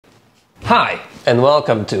Hi, and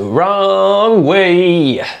welcome to Wrong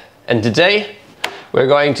Way. And today we're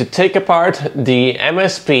going to take apart the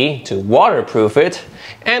MSP to waterproof it,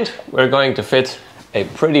 and we're going to fit a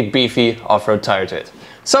pretty beefy off-road tire to it.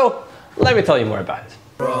 So let me tell you more about it.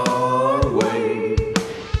 Wrong Way.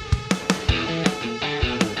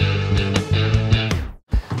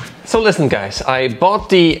 So listen guys, I bought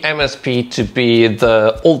the MSP to be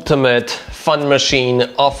the ultimate fun machine,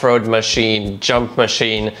 off-road machine, jump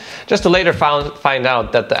machine, just to later find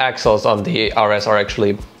out that the axles on the RS are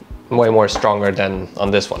actually way more stronger than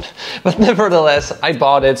on this one. But nevertheless, I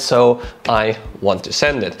bought it, so I want to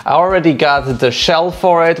send it. I already got the shell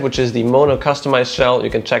for it, which is the mono customized shell. You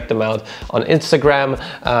can check them out on Instagram,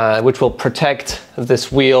 which will protect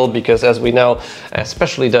this wheel, because as we know,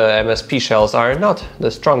 especially the MSP shells are not the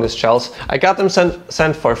strongest shells. I got them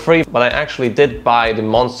sent for free, but I actually did buy the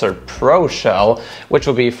Monster Pro shell, which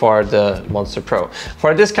will be for the Monster Pro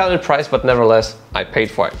for a discounted price, but nevertheless I paid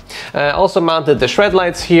for it. Also mounted the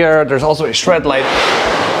Shredlights here. There's also a Shredlight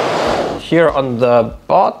here on the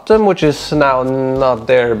bottom, which is now not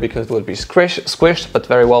there because it would be squished, but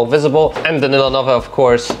very well visible. And the Nova, of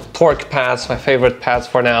course, torque pads, my favorite pads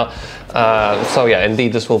for now. So yeah,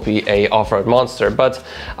 indeed, this will be a off-road monster. But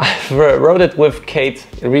I rode it with Kate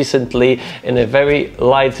recently in a very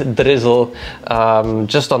light drizzle,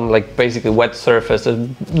 just on like basically wet surface. A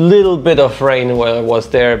little bit of rain was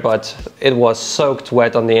there, but it was soaked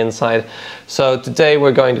wet on the inside. So today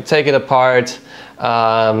we're going to take it apart,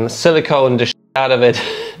 silicone the shit out of it,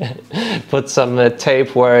 put some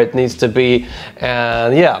tape where it needs to be,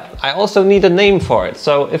 and yeah, I also need a name for it.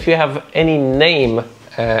 So if you have any name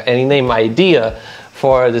idea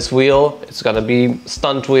for this wheel, it's gonna be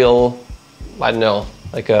stunt wheel, I don't know,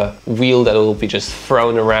 like a wheel that will be just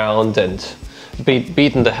thrown around and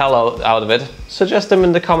beaten the hell out of it, suggest them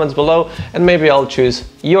in the comments below, and maybe I'll choose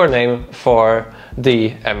your name for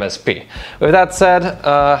the MSP. With that said,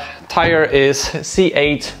 tire is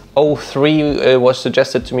C803. It was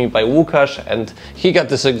suggested to me by Łukasz, and he got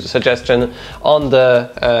this suggestion on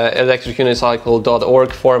the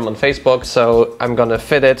electricunicycle.org forum on Facebook, so I'm gonna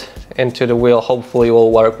fit it into the wheel. Hopefully it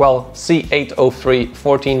will work well. C803,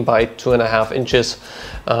 14 by 2.5 inches.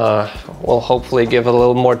 Will hopefully give a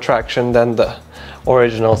little more traction than the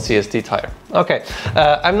original CSD tire. Okay,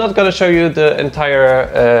 I'm not going to show you the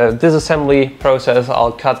entire disassembly process.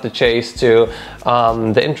 I'll cut the chase to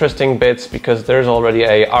the interesting bits, because there's already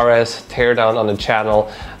a RS teardown on the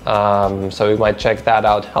channel, so we might check that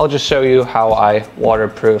out. I'll just show you how I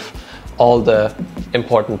waterproof all the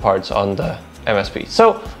important parts on the MSP.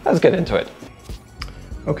 So let's get into it.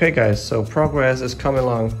 Okay guys, so progress is coming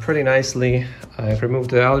along pretty nicely. I've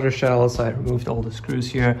removed the outer shells, I removed all the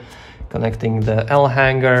screws here, connecting the L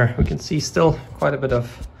hanger. We can see still quite a bit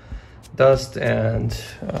of dust and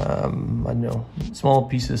I don't know, small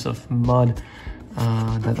pieces of mud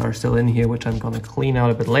that are still in here, which I'm gonna clean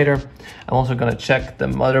out a bit later. I'm also gonna check the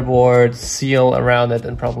motherboard, seal around it,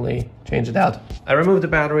 and probably change it out. I removed the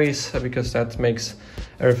batteries because that makes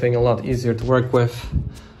everything a lot easier to work with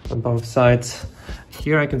on both sides.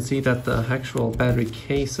 Here I can see that the actual battery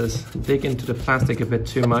cases dig into the plastic a bit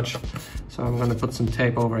too much, so I'm going to put some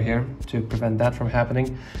tape over here to prevent that from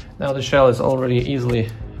happening. Now the shell is already easily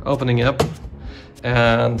opening up,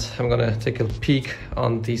 and I'm going to take a peek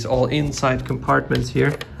on these all inside compartments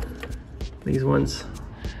here, these ones,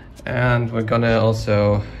 and we're going to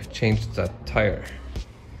also change that tire.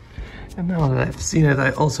 And now that I've seen it,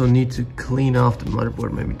 I also need to clean off the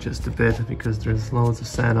motherboard maybe just a bit, because there's loads of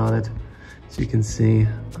sand on it. So you can see,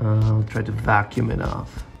 I'll try to vacuum it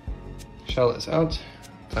off. Shell is out,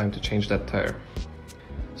 time to change that tire.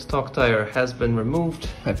 Stock tire has been removed.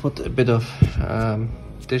 I put a bit of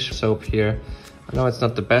dish soap here. I know it's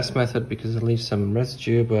not the best method because it leaves some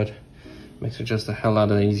residue, but makes it just a hell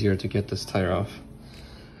lot easier to get this tire off.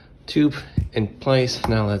 Tube in place,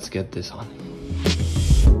 now let's get this on.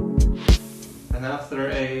 And after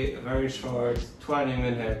a very short 20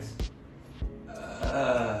 minutes,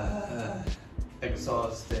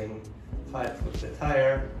 exhausting fight with the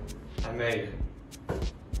tire, I made it.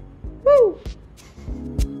 Woo!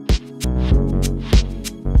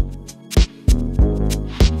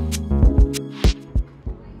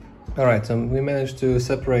 Alright, so we managed to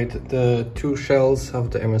separate the two shells of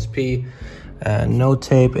the MSP. No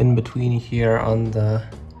tape in between here on the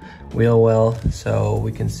wheel well, so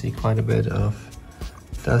we can see quite a bit of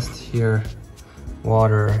dust here,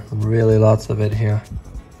 water, really lots of it here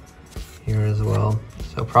as well.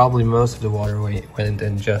 So probably most of the water went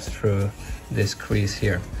in just through this crease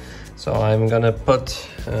here. So I'm gonna put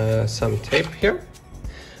some tape here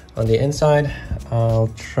on the inside. I'll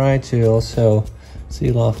try to also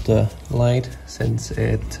seal off the light since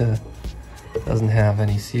it doesn't have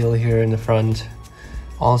any seal here in the front.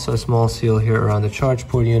 Also a small seal here around the charge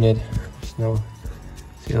port unit. There's no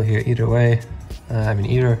seal here either way.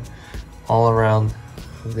 Either all around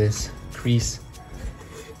this crease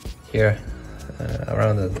here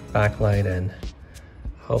around the backlight, and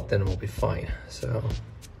hope then we'll be fine. So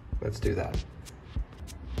let's do that.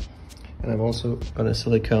 And I'm also gonna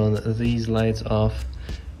silicone these lights off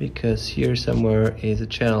because here somewhere is a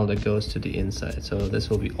channel that goes to the inside. So this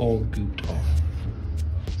will be all gooped off,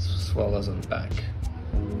 as well as on the back.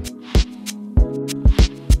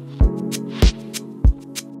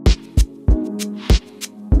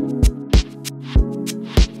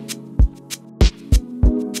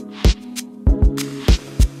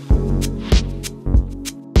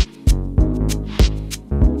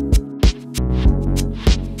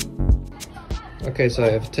 Okay, so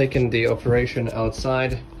I've taken the operation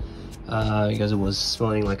outside because it was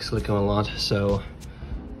smelling like silicone a lot. So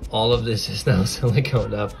all of this is now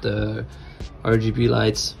silicone up. The RGB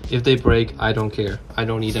lights, if they break, I don't care. I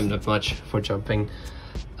don't need them that much for jumping.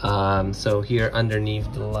 So here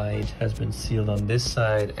underneath the light has been sealed on this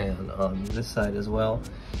side and on this side as well.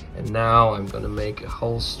 And now I'm gonna make a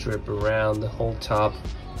whole strip around the whole top,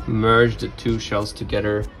 merge the two shells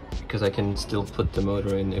together, because I can still put the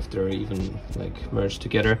motor in if they're even like merged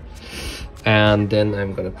together. And then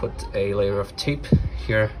I'm gonna put a layer of tape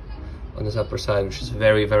here on this upper side, which is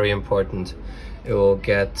very, very important. It will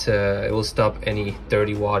get, it will stop any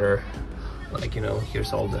dirty water. Like, you know,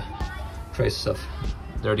 here's all the traces of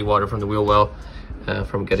dirty water from the wheel well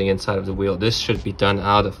from getting inside of the wheel. This should be done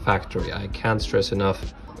out of factory. I can't stress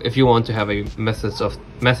enough. If you want to have a method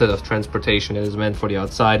of transportation that is meant for the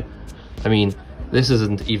outside, I mean, this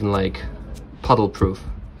isn't even like puddle proof.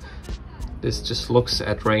 This just looks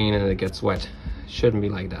at rain and it gets wet. It shouldn't be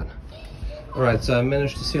like that. All right, so I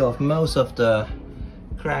managed to seal off most of the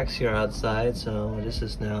cracks here outside, so this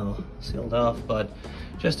is now sealed off. But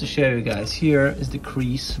just to show you guys, here is the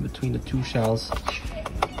crease between the two shells.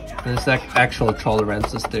 And it's actual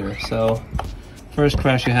tolerances there. So first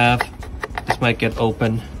crash you have, this might get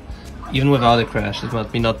open. Even without a crash, it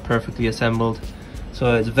might be not perfectly assembled.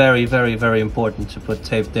 So it's very, very, very important to put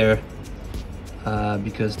tape there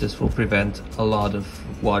because this will prevent a lot of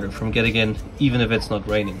water from getting in, even if it's not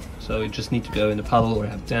raining. So you just need to go in the puddle or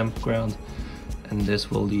have damp ground, and this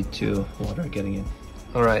will lead to water getting in.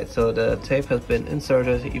 All right, so the tape has been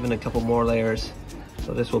inserted, even a couple more layers.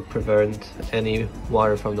 So this will prevent any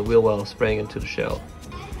water from the wheel well spraying into the shell.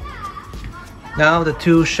 Now the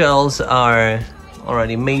two shells are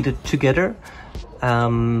already mated together.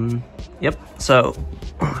 Yep, so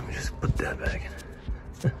let me just put that back.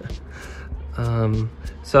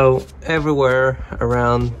 So everywhere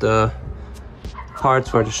around the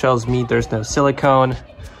parts where the shells meet, there's no silicone.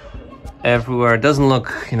 Everywhere, it doesn't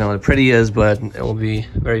look, you know, the prettiest, but it will be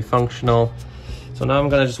very functional. So now I'm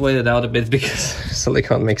gonna just wait it out a bit because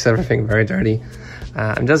silicone makes everything very dirty.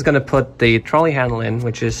 I'm just gonna put the trolley handle in,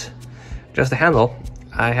 which is just a handle.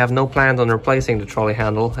 I have no plans on replacing the trolley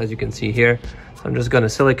handle, as you can see here. So I'm just gonna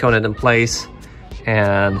silicone it in place,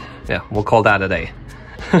 and yeah, we'll call that a day.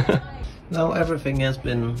 Now everything has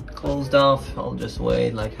been closed off. I'll just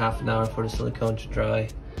wait like half an hour for the silicone to dry.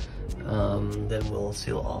 Then we'll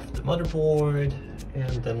seal off the motherboard,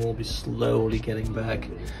 and then we'll be slowly getting back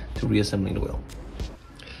to reassembling the wheel.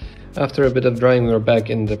 After a bit of drying, we're back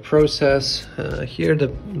in the process. Here the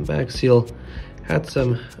back seal had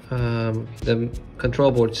some, the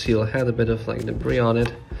control board seal had a bit of like debris on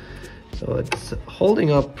it. So it's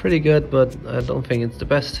holding up pretty good, but I don't think it's the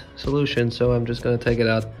best solution. So I'm just gonna take it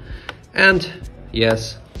out. And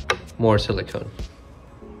yes, more silicone.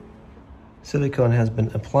 Silicone has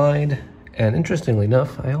been applied. And interestingly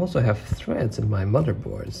enough, I also have threads in my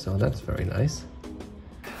motherboard, so that's very nice.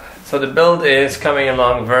 So the build is coming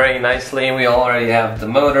along very nicely. We already have the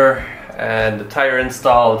motor and the tire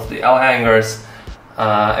installed, the L hangers.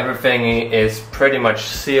 Everything is pretty much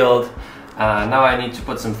sealed. Now I need to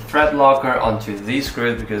put some thread locker onto these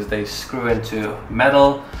screws because they screw into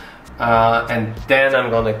metal. And then I'm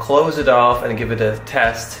gonna close it off and give it a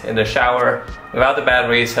test in the shower without the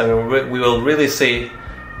batteries, and we will really see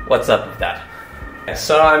what's up with that.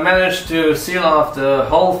 So I managed to seal off the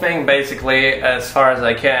whole thing basically as far as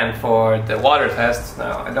I can for the water test.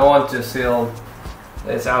 Now I don't want to seal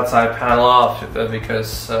this outside panel off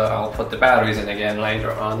because I'll put the batteries in again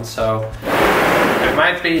later on, so there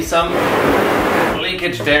might be some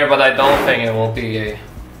leakage there, but I don't think it will be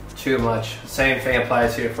too much. Same thing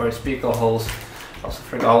applies here for speaker holes. Also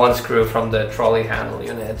forgot one screw from the trolley handle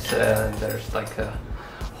unit, and there's like a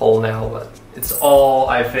hole now, but it's all,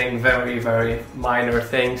 I think, very, very minor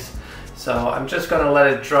things. So I'm just gonna let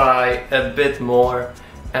it dry a bit more,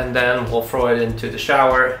 and then we'll throw it into the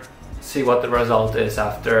shower, see what the result is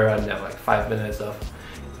after, and then like 5 minutes of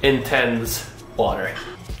intense watering.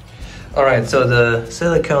 All right, so the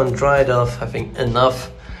silicone dried off, I think enough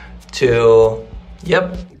to,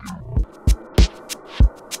 yep.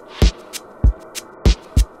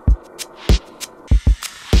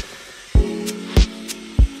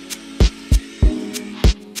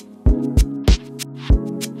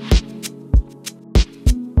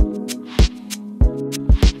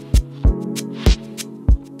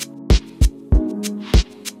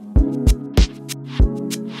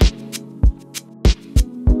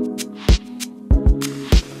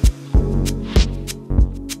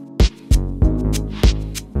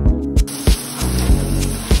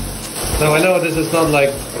 Now I know this is not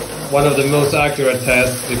like one of the most accurate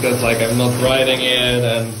tests because like I'm not riding it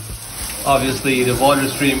and obviously the water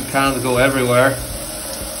stream can't go everywhere.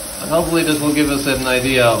 And hopefully this will give us an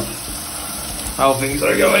idea of how things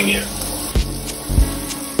are going here.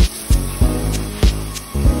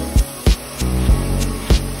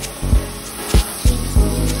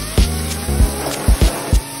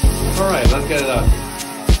 Alright, let's get it out.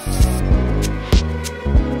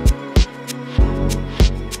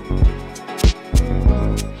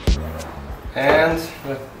 And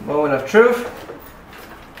the moment of truth.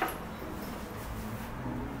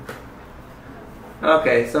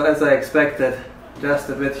 Okay, so as I expected, just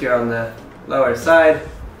a bit here on the lower side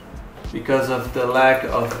because of the lack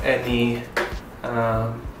of any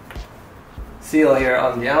seal here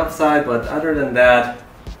on the outside, but other than that,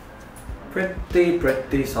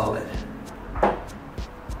 pretty solid.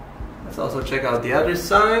 Let's also check out the other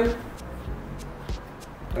side.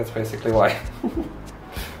 That's basically why.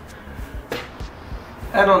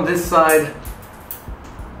 And on this side,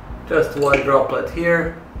 just one droplet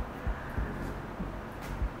here,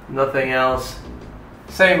 nothing else.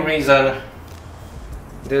 Same reason,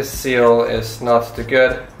 this seal is not too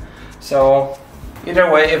good. So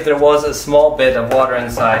either way, if there was a small bit of water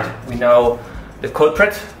inside, we know the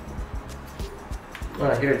culprit.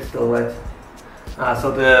 Here it's still wet.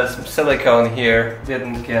 So the silicone here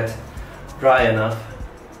didn't get dry enough.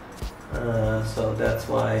 So that's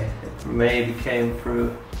why it maybe came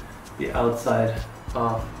through the outside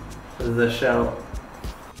of the shell.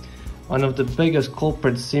 One of the biggest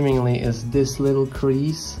culprits seemingly is this little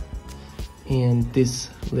crease and this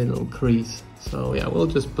little crease. So yeah, we'll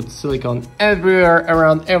just put silicone everywhere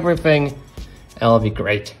around everything and it'll be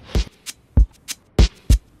great.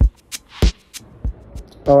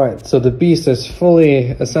 Alright, so the beast is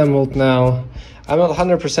fully assembled now. I'm not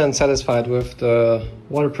 100% satisfied with the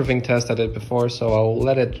waterproofing test I did before, so I'll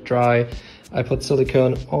let it dry. I put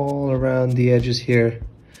silicone all around the edges here,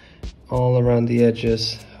 all around the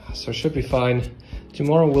edges, so it should be fine.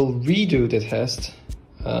 Tomorrow we'll redo the test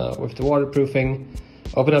with the waterproofing,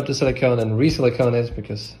 open up the silicone and re-silicone it,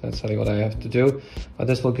 because that's exactly what I have to do. But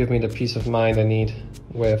this will give me the peace of mind I need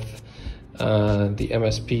with the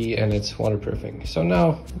MSP and its waterproofing. So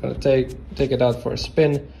now I'm gonna take it out for a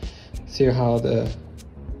spin, see how the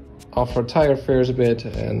off-road tire fares a bit,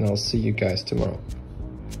 and I'll see you guys tomorrow.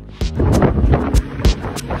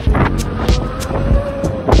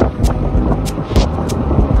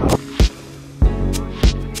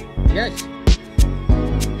 Yes.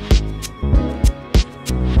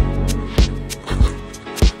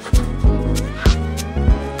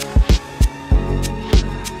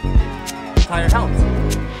 Tire helps.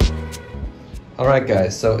 Alright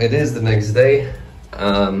guys, so it is the next day.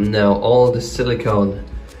 Now all the silicone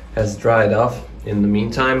has dried off in the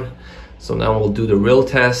meantime, so now we'll do the real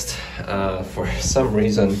test. For some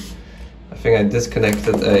reason I think I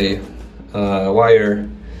disconnected a wire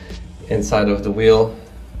inside of the wheel,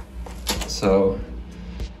 so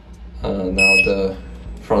now the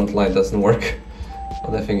front light doesn't work,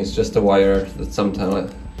 but I think it's just a wire that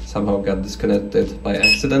somehow got disconnected by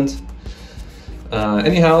accident.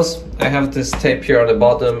 Anyhows, I have this tape here on the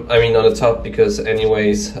bottom, on the top, because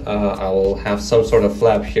anyways I will have some sort of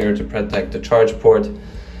flap here to protect the charge port,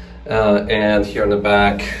 and here on the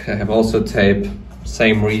back I have also tape,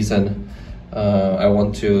 same reason. I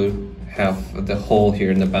want to have the hole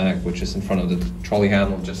here in the back, which is in front of the trolley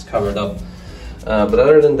handle, just covered up. But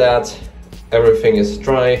other than that, everything is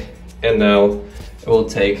dry, and now I will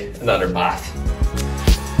take another bath.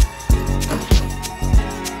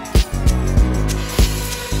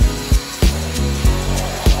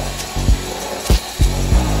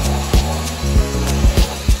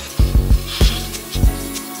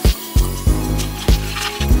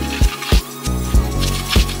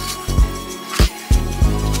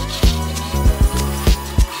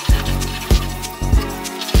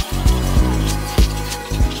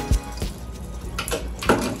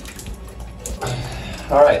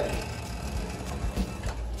 All right.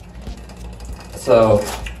 So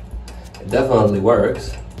it definitely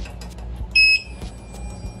works.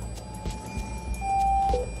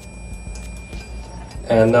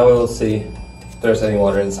 And now we will see if there's any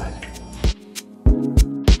water inside.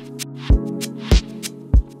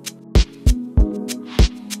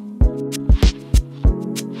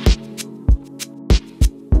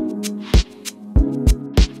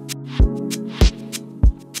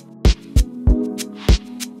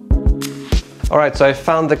 Alright, so I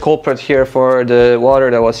found the culprit here for the water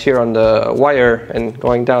that was here on the wire and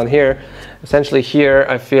going down here. Essentially here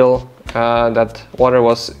I feel that water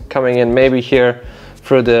was coming in maybe here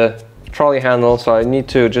through the trolley handle, so I need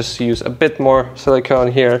to just use a bit more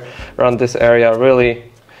silicone here around this area,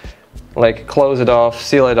 really like close it off,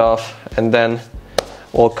 seal it off, and then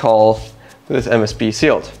we'll call this MSP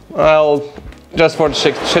sealed. I'll, just for the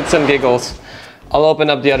shits and giggles, I'll open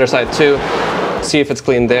up the other side too, see if it's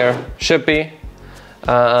clean there. Should be.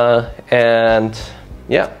 And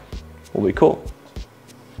yeah, will be cool.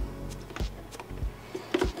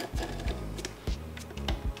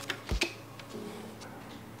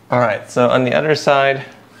 All right, so on the other side,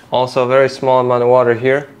 also a very small amount of water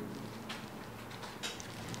here.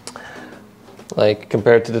 Like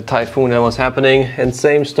compared to the typhoon that was happening, and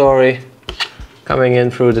same story coming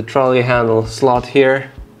in through the trolley handle slot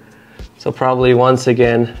here. So probably once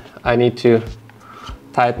again, I need to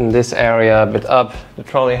tighten this area a bit up, the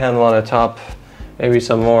trolley handle on the top, maybe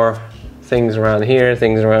some more things around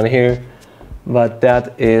here, but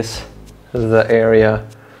that is the area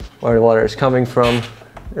where the water is coming from.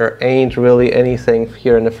 There ain't really anything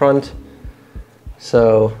here in the front,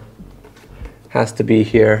 so has to be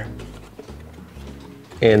here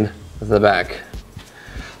in the back.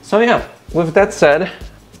 So yeah, with that said,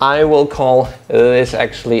 I will call this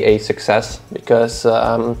actually a success, because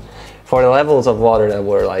for the levels of water that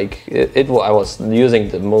were like, I was using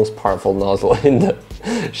the most powerful nozzle in the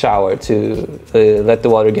shower to let the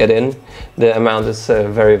water get in. The amount is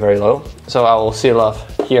very, very low. So I will seal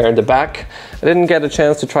off here in the back. I didn't get a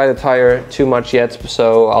chance to try the tire too much yet,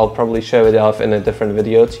 so I'll probably show it off in a different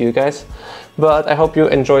video to you guys. But I hope you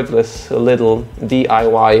enjoyed this little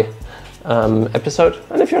DIY episode.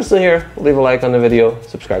 And if you're still here, leave a like on the video,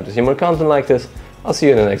 subscribe to see more content like this. I'll see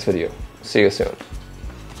you in the next video. See you soon.